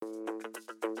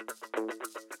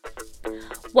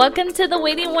Welcome to the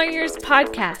Waiting Warriors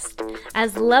podcast.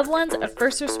 As loved ones of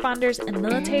first responders and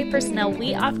military personnel,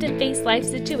 we often face life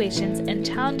situations and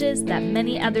challenges that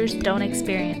many others don't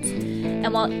experience.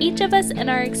 And while each of us and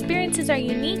our experiences are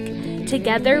unique,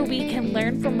 together we can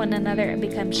learn from one another and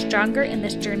become stronger in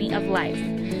this journey of life.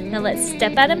 Now let's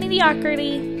step out of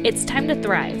mediocrity. It's time to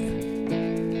thrive.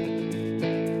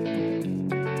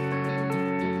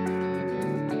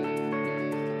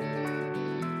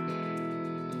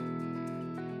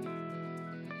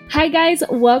 Hi guys,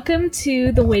 welcome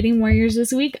to the Waiting Warriors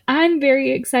this week. I'm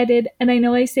very excited, and I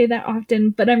know I say that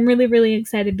often, but I'm really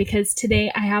excited because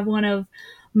today I have one of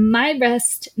my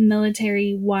best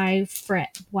military wives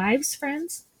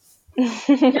friends? You know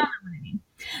what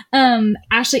I mean.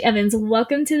 Ashley Evans.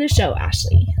 Welcome to the show,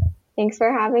 Ashley. Thanks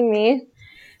for having me.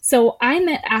 So I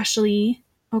met Ashley,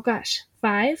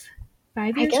 five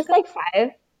years ago? Like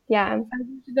 5. Yeah. 5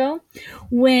 years ago,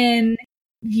 when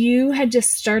you had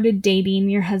just started dating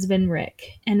your husband,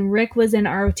 Rick, and Rick was in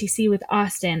ROTC with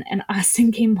Austin, and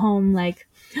Austin came home like,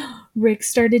 Rick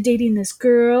started dating this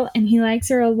girl, and he likes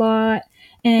her a lot,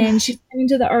 and she's coming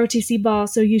to the ROTC ball,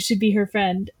 so you should be her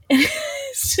friend.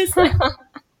 It's just like,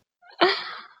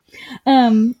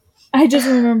 I just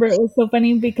remember it was so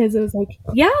funny because it was like,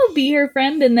 yeah, I'll be her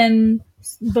friend, and then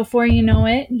before you know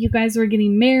it, you guys were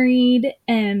getting married,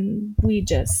 and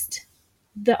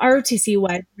the ROTC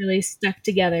wives really stuck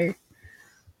together,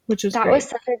 which was That great. was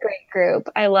such a great group.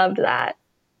 I loved that.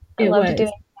 I loved doing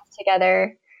stuff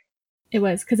together. It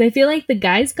was, because I feel like the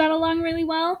guys got along really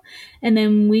well, and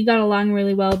then we got along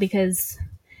really well because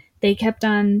they kept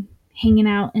on hanging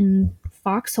out in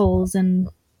foxholes and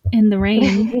in the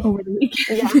rain over the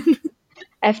weekend.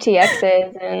 Yeah.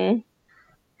 FTXs and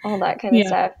all that kind of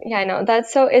stuff. Yeah, I know.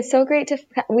 It's so great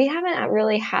we haven't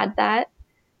really had that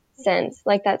since,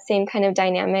 like that same kind of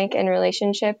dynamic and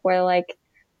relationship where like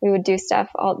we would do stuff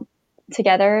all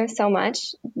together so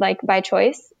much, like by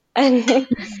choice. And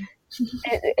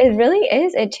it really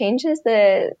is. It changes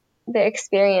the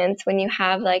experience when you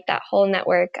have like that whole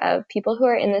network of people who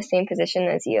are in the same position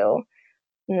as you,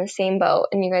 in the same boat,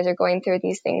 and you guys are going through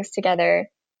these things together.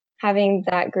 Having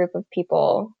that group of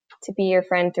people to be your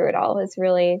friend through it all is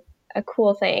really a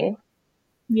cool thing.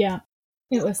 Yeah,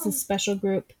 it was a special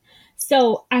group.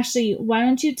 So, Ashley, why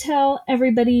don't you tell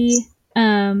everybody,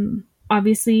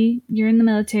 obviously you're in the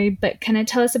military, but kind of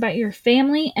tell us about your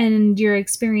family and your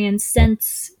experience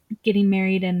since getting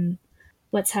married and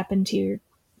what's happened to your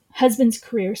husband's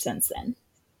career since then.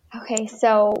 Okay,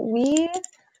 so we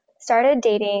started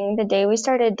dating. The day we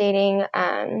started dating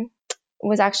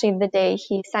was actually the day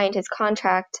he signed his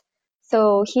contract.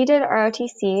 So he did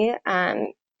ROTC.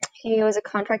 He was a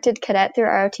contracted cadet through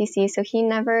ROTC, so he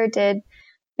never did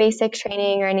basic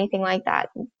training or anything like that.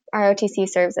 ROTC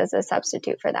serves as a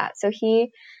substitute for that. So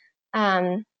he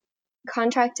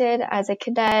contracted as a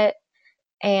cadet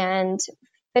and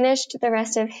finished the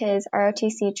rest of his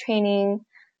ROTC training.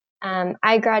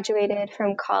 I graduated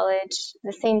from college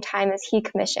the same time as he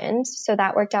commissioned, so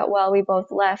that worked out well. We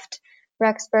both left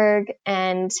Rexburg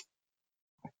and,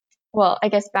 well, I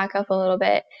guess back up a little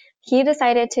bit. He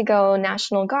decided to go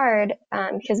National Guard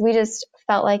because we just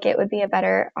felt like it would be a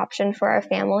better option for our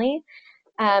family.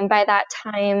 By that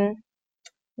time,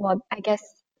 well, I guess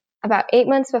about 8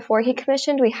 months before he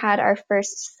commissioned, we had our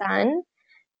first son,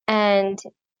 and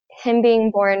him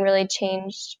being born really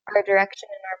changed our direction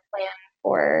and our plan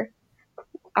for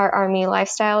our Army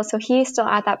lifestyle. So he still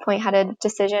at that point had a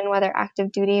decision whether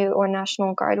active duty or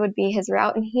National Guard would be his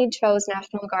route, and he chose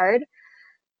National Guard.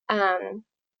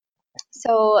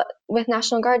 So with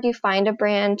National Guard, you find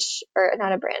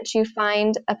you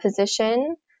find a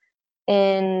position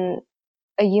in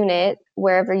a unit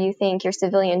wherever you think your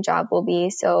civilian job will be.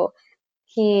 So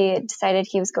he decided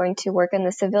he was going to work in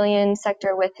the civilian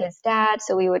sector with his dad,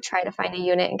 so we would try to find a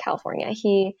unit in California.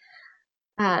 He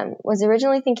was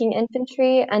originally thinking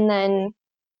infantry, and then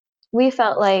we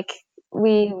felt like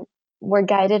we were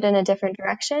guided in a different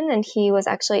direction, and he was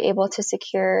actually able to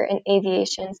secure an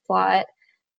aviation slot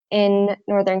in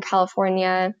Northern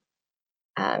California.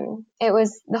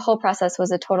 The whole process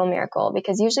was a total miracle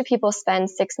because usually people spend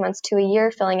 6 months to a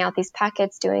year filling out these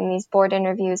packets, doing these board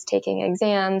interviews, taking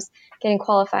exams, getting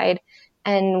qualified.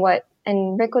 And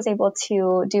Rick was able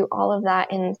to do all of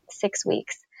that in 6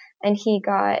 weeks. And he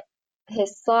got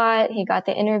his slot, he got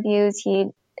the interviews,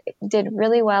 he did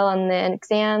really well on the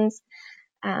exams.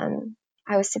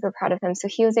 I was super proud of him. So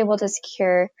he was able to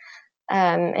secure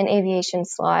an aviation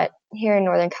slot here in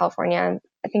Northern California.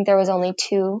 I think there was only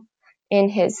 2 in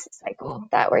his cycle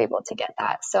that were able to get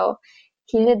that. So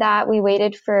he did that. We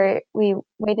waited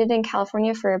in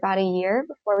California for about a year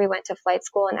before we went to flight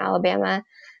school in Alabama.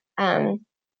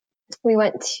 We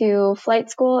went to flight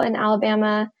school in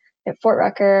Alabama at Fort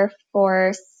Rucker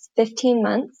for 15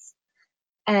 months.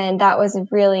 And that was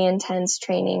really intense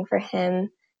training for him.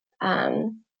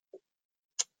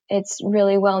 It's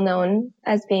really well known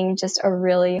as being just a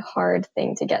really hard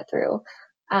thing to get through.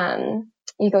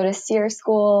 You go to SEER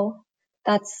school.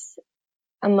 That's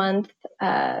a month,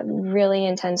 really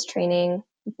intense training,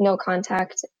 no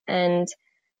contact, and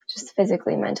just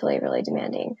physically, mentally really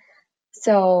demanding.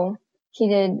 So he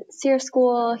did SEER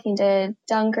school. He did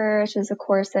Dunker, which is a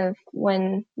course of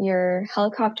when your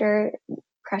helicopter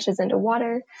crashes into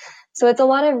water. So it's a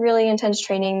lot of really intense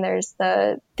training. They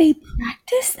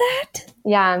practice that?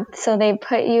 Yeah. So they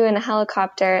put you in a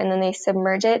helicopter and then they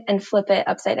submerge it and flip it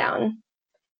upside down.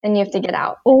 And you have to get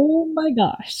out. Oh my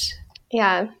gosh.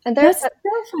 Yeah. And That's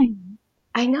terrifying.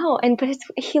 I know. But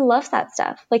he loves that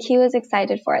stuff. Like, he was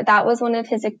excited for it. That was one of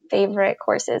his favorite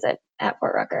courses at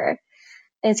Fort Rucker.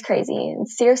 It's crazy. In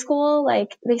SEER school,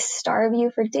 like, they starve you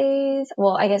for days.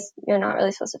 Well, I guess you're not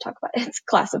really supposed to talk about it. It's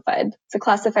classified. It's a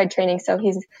classified training, so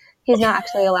he's not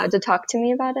actually allowed to talk to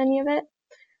me about any of it.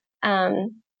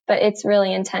 But it's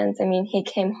really intense. I mean, he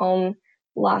came home,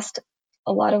 lost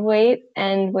a lot of weight,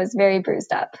 and was very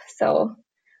bruised up. So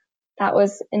that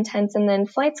was intense. And then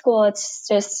flight school, it's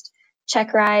just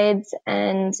check rides,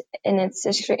 and it's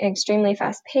extremely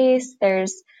fast paced.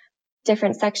 There's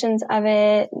different sections of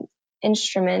it,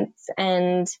 instruments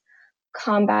and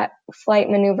combat flight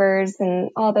maneuvers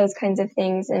and all those kinds of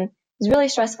things. And it was really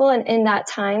stressful. And in that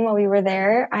time while we were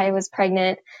there, I was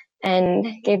pregnant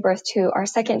and gave birth to our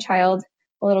second child,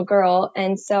 a little girl.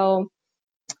 And so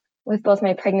with both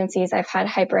my pregnancies, I've had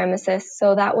hyperemesis.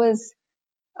 So that was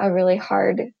a really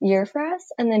hard year for us.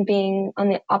 And then being on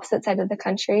the opposite side of the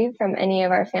country from any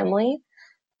of our family,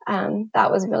 that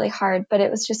was really hard. But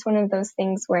it was just one of those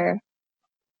things where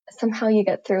somehow you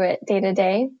get through it day to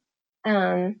day.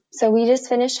 So we just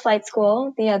finished flight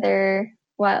school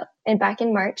back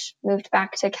in March, moved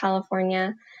back to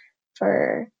California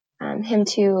for him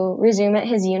to resume at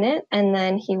his unit, and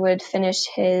then he would finish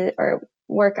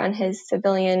work on his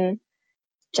civilian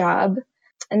job.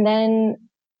 And then,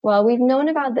 we've known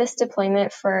about this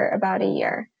deployment for about a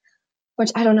year,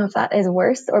 which I don't know if that is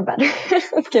worse or better.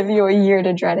 Give you a year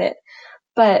to dread it.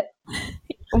 But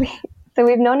so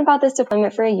we've known about this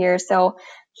deployment for a year. So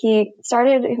he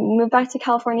moved back to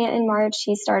California in March.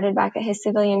 He started back at his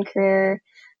civilian career.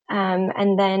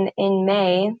 And then in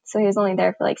May, so he was only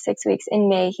there for like 6 weeks. In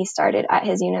May, he started at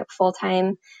his unit full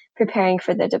time, preparing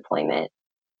for the deployment.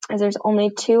 As there's only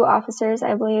 2 officers,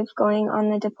 I believe, going on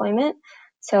the deployment.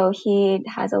 So he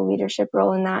has a leadership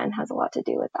role in that and has a lot to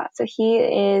do with that. So he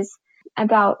is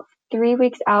about 3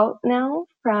 weeks out now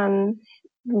from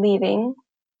leaving.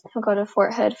 He'll go to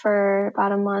Fort Hood for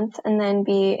about a month and then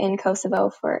be in Kosovo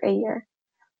for a year.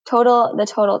 The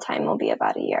total time will be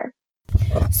about a year.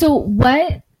 So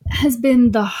what has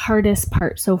been the hardest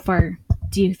part so far,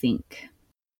 do you think?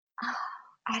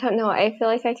 I don't know. I feel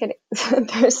like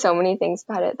there's so many things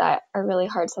about it that are really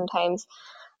hard sometimes.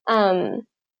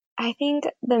 I think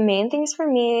the main things for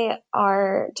me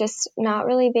are just not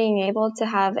really being able to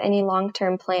have any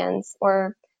long-term plans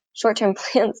or short-term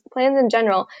plans in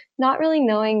general. Not really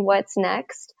knowing what's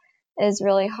next is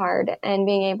really hard, and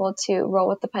being able to roll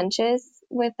with the punches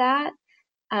with that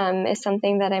is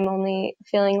something that I'm only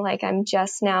feeling like I'm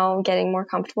just now getting more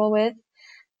comfortable with.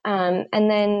 And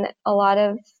then a lot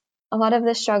of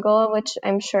the struggle, which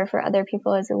I'm sure for other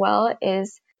people as well,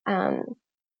 is, at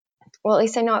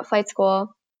least I know at flight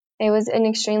school, it was an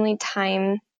extremely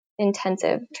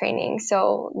time-intensive training.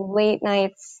 So late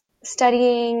nights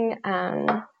studying.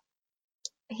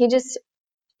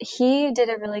 He did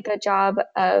a really good job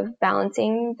of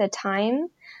balancing the time,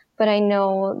 but I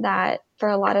know that for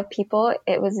a lot of people,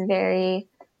 it was very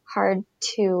hard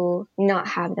to not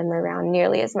have them around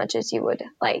nearly as much as you would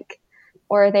like,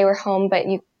 or they were home, but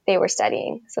they were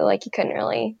studying. So like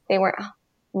they weren't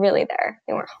really there.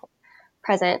 They weren't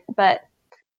present, but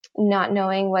not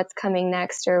knowing what's coming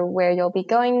next or where you'll be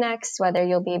going next, whether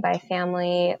you'll be by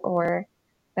family or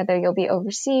whether you'll be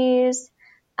overseas.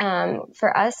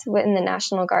 For us, in the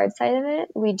National Guard side of it,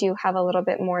 we do have a little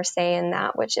bit more say in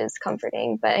that, which is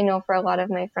comforting. But I know for a lot of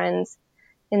my friends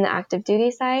in the active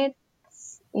duty side,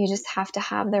 you just have to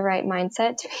have the right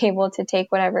mindset to be able to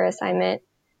take whatever assignment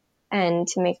and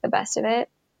to make the best of it.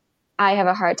 I have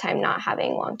a hard time not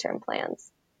having long-term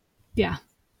plans. Yeah.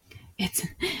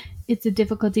 It's a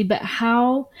difficulty, but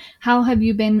how have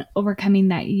you been overcoming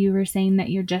that? You were saying that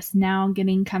you're just now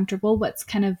getting comfortable.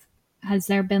 Has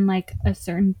there been like a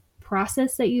certain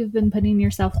process that you've been putting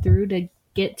yourself through to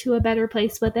get to a better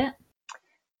place with it?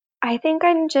 I think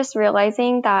I'm just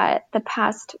realizing that the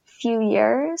past few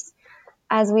years,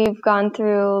 as we've gone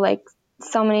through like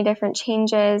so many different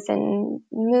changes and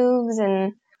moves,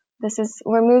 and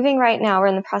we're moving right now. We're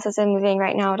in the process of moving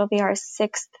right now. It'll be our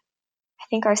sixth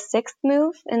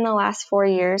move in the last 4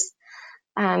 years,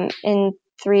 in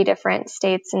 3 different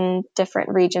states and different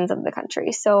regions of the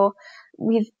country. So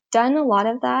we've done a lot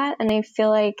of that, and I feel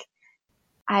like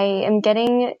I am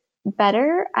getting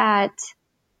better at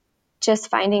just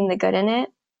finding the good in it,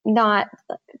 not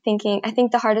thinking. I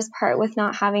think the hardest part with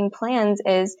not having plans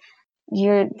is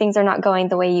things are not going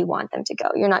the way you want them to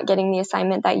go. You're not getting the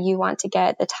assignment that you want to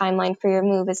get. The timeline for your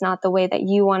move is not the way that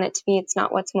you want it to be. It's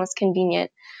not what's most convenient.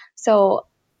 So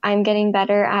I'm getting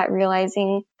better at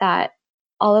realizing that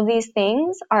all of these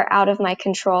things are out of my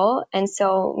control. And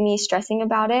so me stressing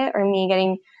about it, or me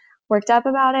getting worked up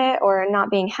about it, or not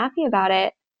being happy about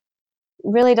it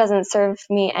really doesn't serve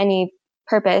me any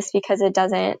purpose, because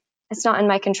it's not in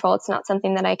my control. It's not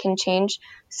something that I can change.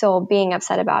 So being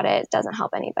upset about it doesn't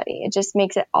help anybody. It just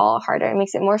makes it all harder. It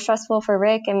makes it more stressful for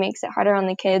Rick. It makes it harder on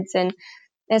the kids, and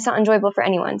it's not enjoyable for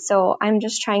anyone. So I'm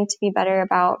just trying to be better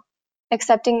about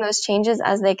accepting those changes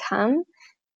as they come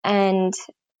and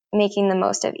making the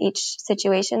most of each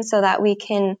situation so that we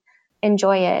can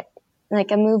enjoy it.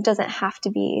 Like, a move doesn't have to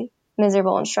be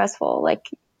miserable and stressful. Like,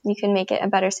 you can make it a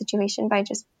better situation by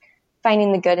just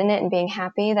finding the good in it and being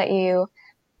happy that you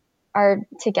are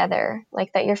together,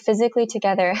 like that you're physically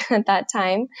together at that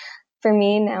time. For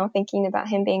me now, thinking about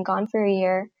him being gone for a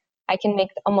year, I can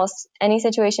make almost any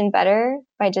situation better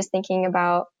by just thinking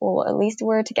about, well, at least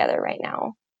we're together right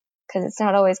now, because it's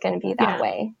not always going to be that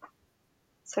way.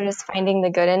 So just finding the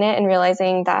good in it and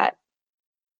realizing that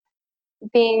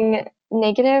being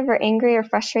negative or angry or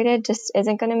frustrated just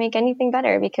isn't going to make anything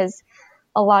better, because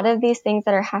a lot of these things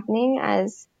that are happening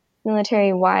as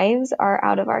military wives are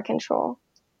out of our control.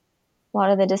 A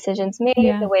lot of the decisions made,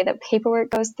 the way that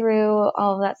paperwork goes through,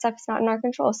 all of that stuff is not in our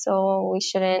control. So we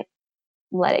shouldn't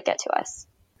let it get to us.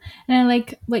 And I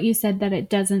like what you said, that it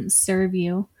doesn't serve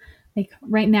you. Like,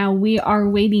 right now we are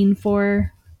waiting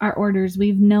for our orders.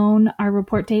 We've known our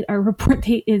report date. Our report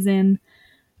date is in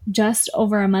just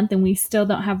over a month, and we still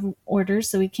don't have orders.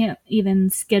 So we can't even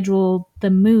schedule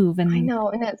the move. And I know.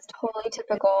 And that's totally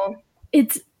typical.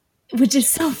 Which is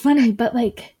so funny, but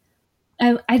like,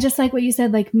 I just like what you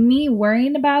said, like, me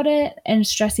worrying about it and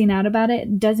stressing out about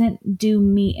it doesn't do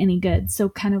me any good. So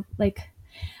kind of like,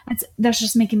 that's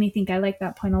just making me think. I like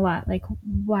that point a lot. Like,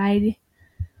 why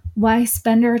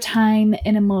spend our time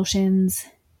and emotions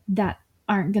that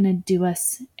aren't going to do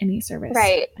us any service?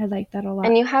 Right. I like that a lot.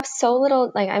 And you have so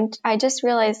little, like, I just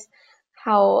realized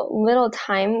how little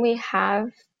time we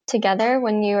have together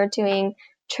when you are doing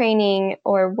training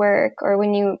or work, or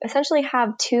when you essentially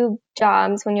have 2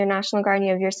 jobs. When you're National Guard, you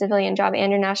have your civilian job and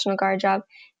your National Guard job,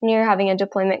 and you're having a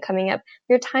deployment coming up.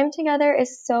 Your time together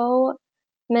is so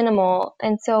minimal.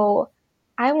 And so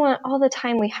I want all the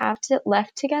time we have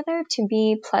left together to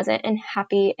be pleasant and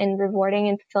happy and rewarding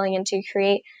and fulfilling, and to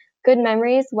create good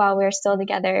memories while we're still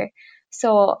together.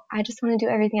 So I just want to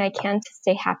do everything I can to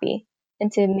stay happy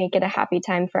and to make it a happy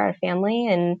time for our family,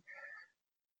 and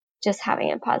just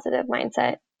having a positive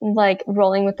mindset, like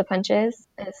rolling with the punches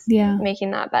is making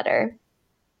that better.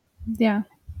 Yeah,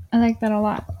 I like that a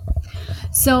lot.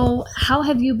 So how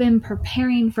have you been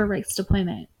preparing for Rick's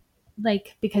deployment?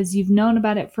 Like, because you've known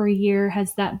about it for a year,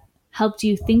 has that helped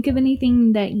you think of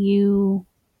anything that you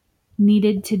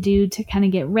needed to do to kind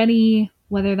of get ready,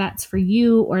 whether that's for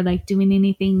you or like doing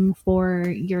anything for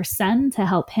your son to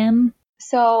help him?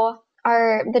 So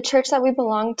the church that we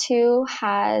belong to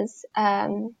has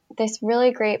this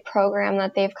really great program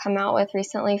that they've come out with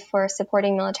recently for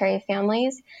supporting military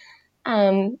families.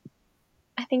 I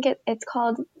think it's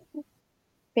called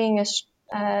Being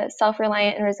a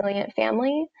Self-Reliant and Resilient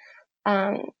Family.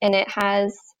 And it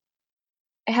has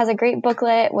a great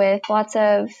booklet with lots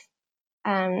of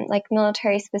like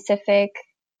military specific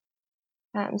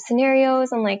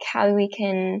scenarios, and like how we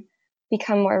can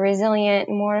become more resilient,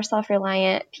 more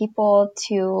self-reliant people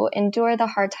to endure the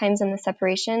hard times and the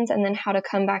separations, and then how to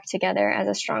come back together as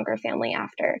a stronger family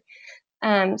after.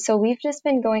 So we've just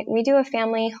been we do a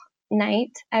family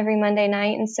night every Monday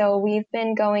night. And so we've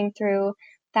been going through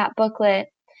that booklet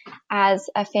as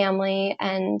a family,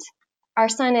 and our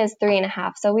son is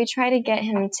 3.5. So we try to get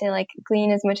him to like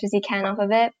glean as much as he can off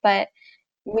of it. But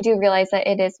we do realize that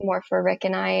it is more for Rick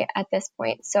and I at this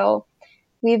point. So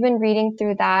we've been reading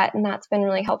through that, and that's been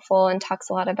really helpful, and talks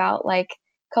a lot about like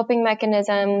coping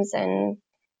mechanisms and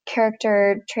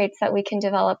character traits that we can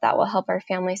develop that will help our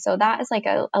family. So that is like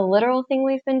a literal thing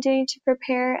we've been doing to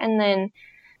prepare. And then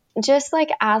just like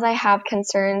as I have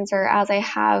concerns, or as I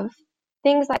have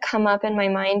things that come up in my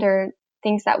mind, or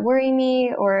things that worry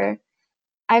me, or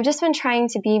I've just been trying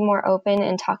to be more open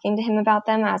and talking to him about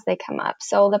them as they come up.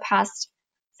 So the past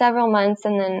several months,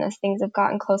 and then as things have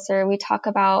gotten closer, we talk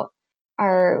about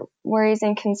our worries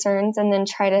and concerns and then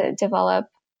try to develop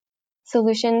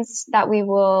solutions that we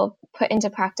will put into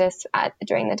practice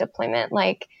during the deployment,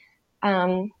 like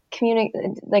building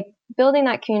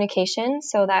that communication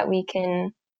so that we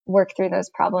can work through those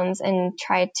problems and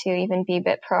try to even be a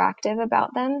bit proactive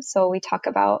about them. So we talk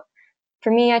about,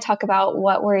 for me, I talk about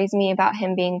what worries me about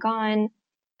him being gone,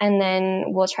 and then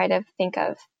we'll try to think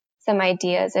of some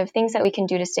ideas of things that we can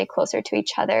do to stay closer to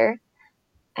each other,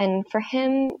 and for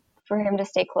him to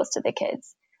stay close to the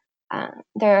kids.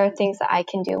 There are things that I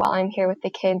can do while I'm here with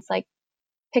the kids, like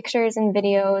pictures and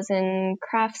videos and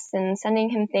crafts and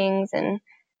sending him things, and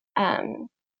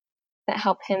that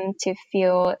help him to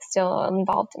feel still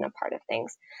involved in a part of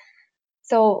things.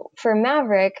 So for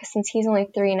Maverick, since he's only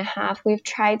 3.5, we've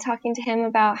tried talking to him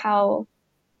about how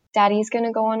Daddy's going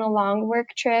to go on a long work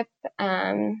trip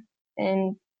and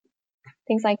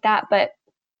things like that, but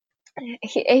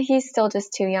he's still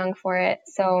just too young for it.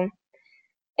 So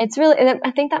it's really,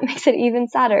 I think that makes it even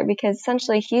sadder, because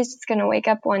essentially he's just going to wake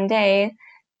up one day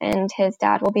and his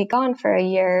dad will be gone for a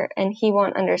year and he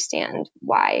won't understand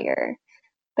why.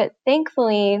 But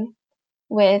thankfully,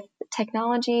 with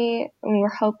technology, we're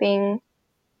hoping,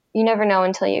 you never know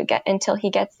until he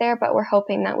gets there, but we're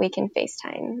hoping that we can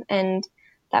FaceTime and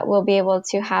that we'll be able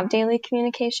to have daily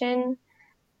communication,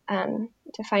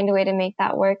 to find a way to make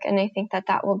that work. And I think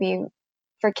that will be,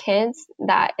 for kids,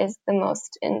 that is the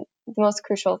most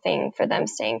crucial thing for them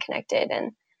staying connected.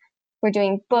 And we're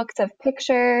doing books of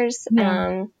pictures.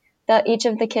 Yeah. Each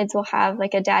of the kids will have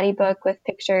like a daddy book with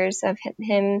pictures of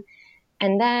him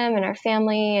and them and our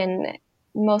family, and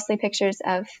mostly pictures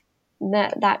of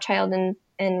that child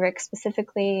and Rick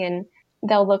specifically. And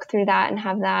they'll look through that and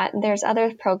have that. There's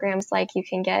other programs, like you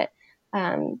can get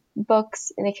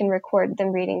books, and they can record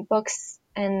them reading books,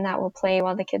 and that will play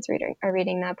while the kids are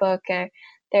reading that book.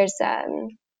 There's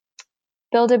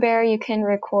Build-A-Bear. You can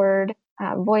record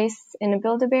voice in a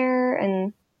Build-A-Bear,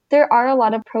 and there are a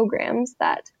lot of programs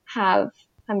that have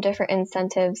different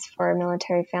incentives for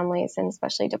military families, and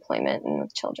especially deployment and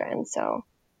with children. So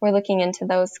we're looking into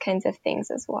those kinds of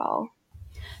things as well.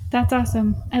 That's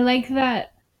awesome. I like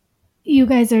that you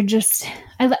guys are just,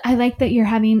 I like that you're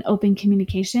having open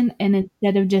communication, and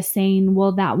instead of just saying,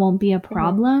 well, that won't be a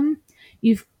problem,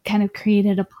 you've kind of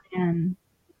created a plan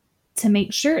to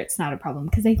make sure it's not a problem.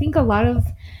 Because I think a lot of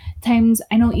times,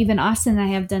 I know even Austin and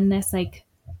I have done this, like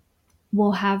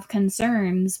we'll have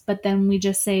concerns, but then we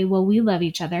just say, well, we love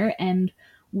each other and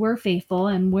we're faithful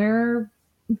and we're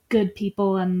good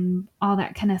people and all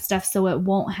that kind of stuff, so it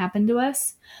won't happen to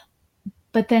us.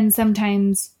 But then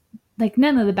sometimes, like,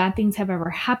 none of the bad things have ever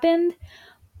happened,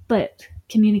 but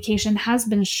communication has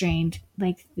been strained.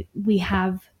 Like, we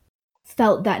have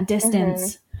felt that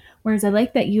distance. Whereas I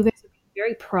like that you guys are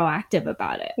very proactive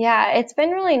about it. Yeah, it's been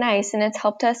really nice, and it's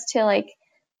helped us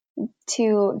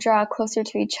to draw closer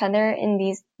to each other in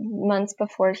these months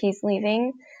before he's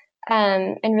leaving,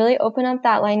 and really open up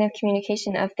that line of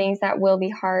communication of things that will be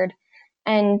hard.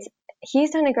 And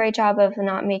he's done a great job of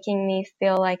not making me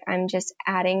feel like I'm just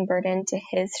adding burden to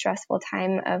his stressful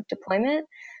time of deployment.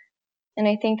 And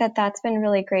I think that's been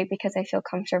really great, because I feel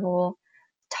comfortable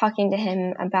talking to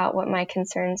him about what my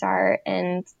concerns are.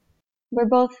 And we're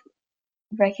both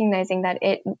recognizing that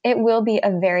it will be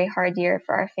a very hard year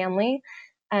for our family,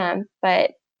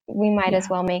 but we might as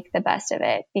well make the best of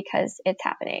it because it's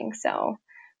happening. So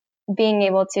being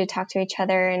able to talk to each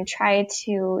other and try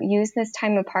to use this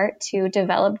time apart to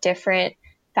develop different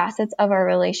facets of our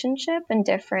relationship and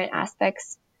different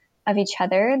aspects of each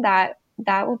other,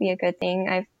 that will be a good thing.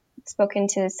 I've spoken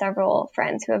to several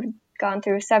friends who have gone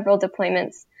through several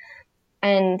deployments,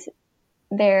 and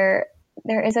there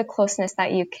is a closeness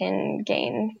that you can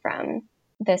gain from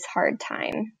this hard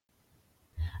time.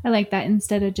 I like that,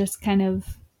 instead of just kind of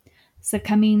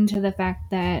succumbing to the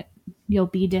fact that you'll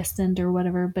be distant or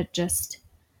whatever, but just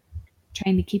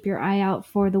trying to keep your eye out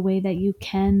for the way that you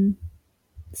can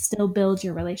still build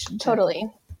your relationship. Totally.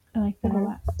 I like that a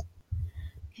lot.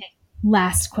 Okay.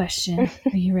 Last question.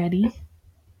 Are you ready?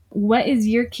 What is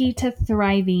your key to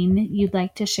thriving you'd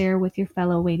like to share with your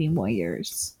fellow waiting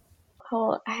warriors?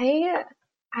 Well,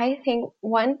 I think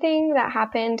one thing that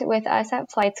happened with us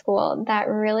at flight school that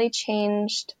really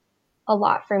changed a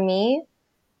lot for me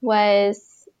was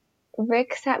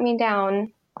Rick sat me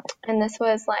down, and this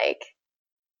was like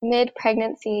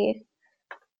mid-pregnancy,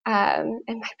 and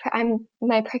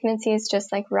my pregnancies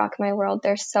just like rock my world.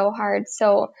 They're so hard.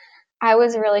 So I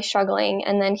was really struggling,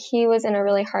 and then he was in a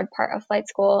really hard part of flight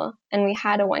school, and we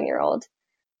had a 1-year-old.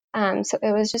 So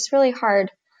it was just really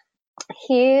hard.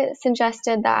 he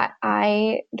suggested that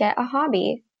I get a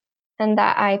hobby and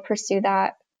that I pursue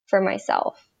that for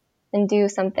myself and do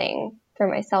something for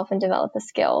myself and develop a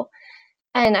skill.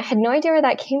 And I had no idea where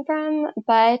that came from,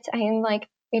 but I am like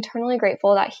eternally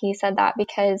grateful that he said that,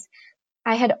 because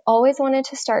I had always wanted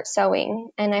to start sewing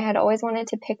and I had always wanted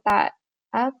to pick that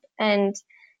up, and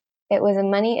it was a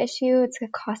money issue. It's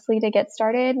costly to get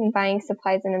started and buying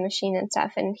supplies and a machine and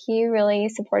stuff. And he really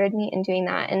supported me in doing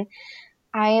that. And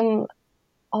I am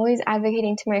always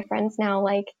advocating to my friends now,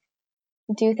 like,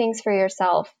 do things for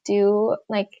yourself,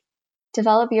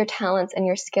 develop your talents and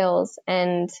your skills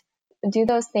and do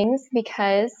those things,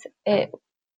 because it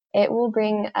will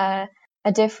bring a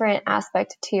different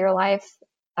aspect to your life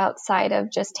outside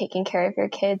of just taking care of your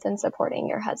kids and supporting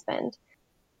your husband.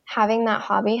 Having that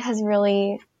hobby has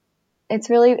it's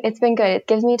been good. It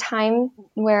gives me time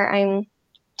where I'm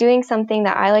doing something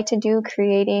that I like to do,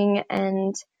 creating,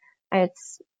 and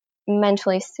it's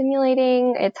mentally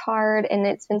stimulating. It's hard, and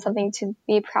it's been something to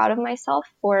be proud of myself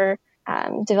for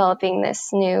developing this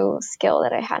new skill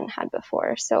that I hadn't had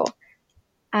before. So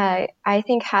I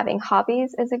think having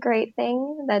hobbies is a great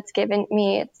thing that's given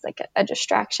me, it's like a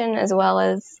distraction as well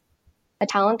as a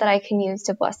talent that I can use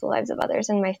to bless the lives of others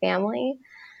and my family.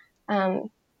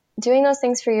 Doing those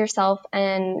things for yourself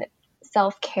and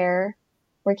self-care,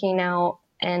 working out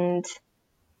and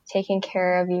taking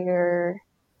care of your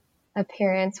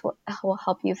appearance will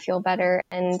help you feel better.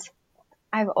 And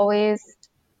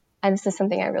this is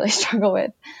something I really struggle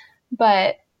with,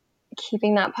 but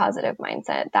keeping that positive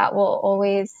mindset, that will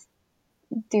always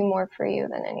do more for you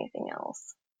than anything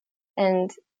else.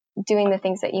 And doing the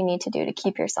things that you need to do to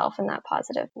keep yourself in that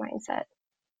positive mindset.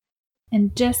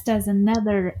 And just as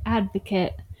another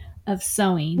advocate of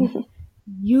sewing,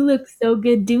 you look so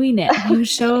good doing it. You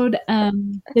showed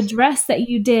the dress that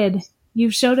you did. You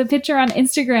showed a picture on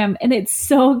Instagram and it's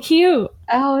so cute.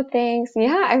 Oh, thanks.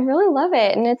 Yeah, I really love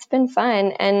it. And it's been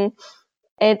fun. And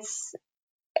it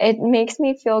makes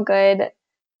me feel good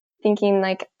thinking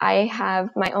like I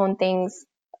have my own things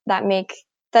that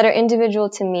are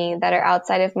individual to me, that are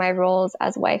outside of my roles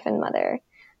as wife and mother,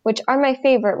 which are my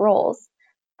favorite roles.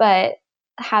 But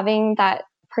having that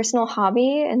personal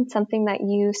hobby and something that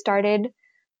you started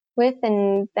with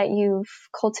and that you've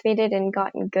cultivated and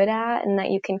gotten good at and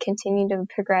that you can continue to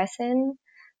progress in,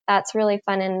 that's really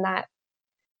fun. And that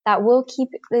will keep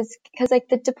this, because like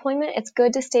the deployment, it's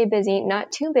good to stay busy,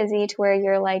 not too busy to where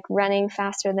you're like running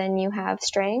faster than you have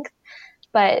strength,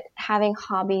 but having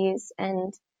hobbies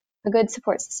and a good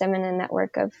support system and a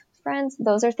network of friends,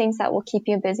 those are things that will keep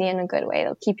you busy in a good way.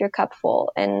 They'll keep your cup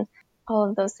full, and all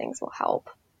of those things will help.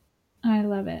 I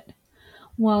love it.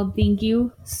 Well, thank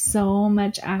you so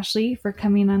much, Ashley, for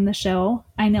coming on the show.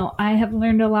 I know I have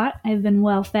learned a lot. I've been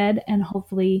well fed, and I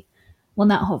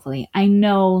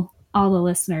know all the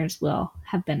listeners will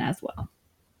have been as well.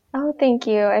 Oh, thank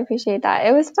you. I appreciate that.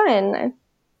 It was fun.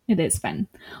 It is fun.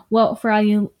 Well, for all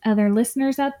you other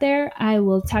listeners out there, I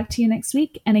will talk to you next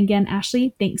week. And again,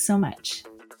 Ashley, thanks so much.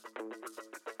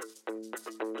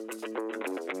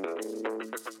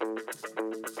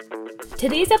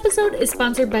 Today's episode is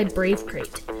sponsored by Brave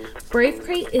Crate. Brave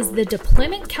Crate is the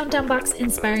deployment countdown box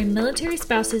inspiring military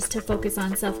spouses to focus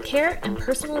on self-care and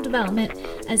personal development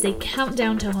as they count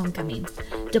down to homecoming.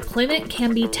 Deployment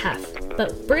can be tough,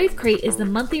 but Brave Crate is the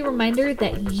monthly reminder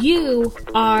that you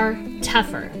are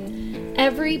tougher.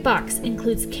 Every box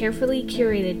includes carefully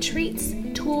curated treats,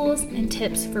 tools, and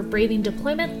tips for braving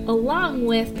deployment, along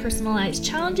with personalized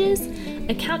challenges,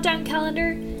 a countdown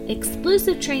calendar,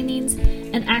 exclusive trainings,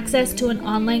 and access to an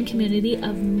online community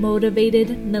of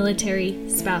motivated military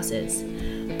spouses.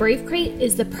 Brave Crate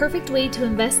is the perfect way to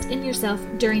invest in yourself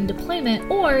during deployment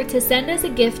or to send as a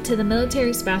gift to the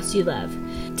military spouse you love.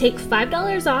 Take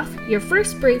 $5 off your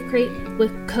first Brave Crate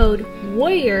with code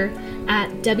WARRIOR at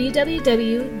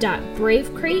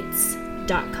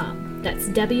www.bravecrates.com. That's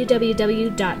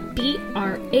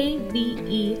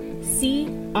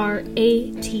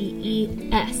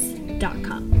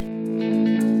www.bravecrates.com.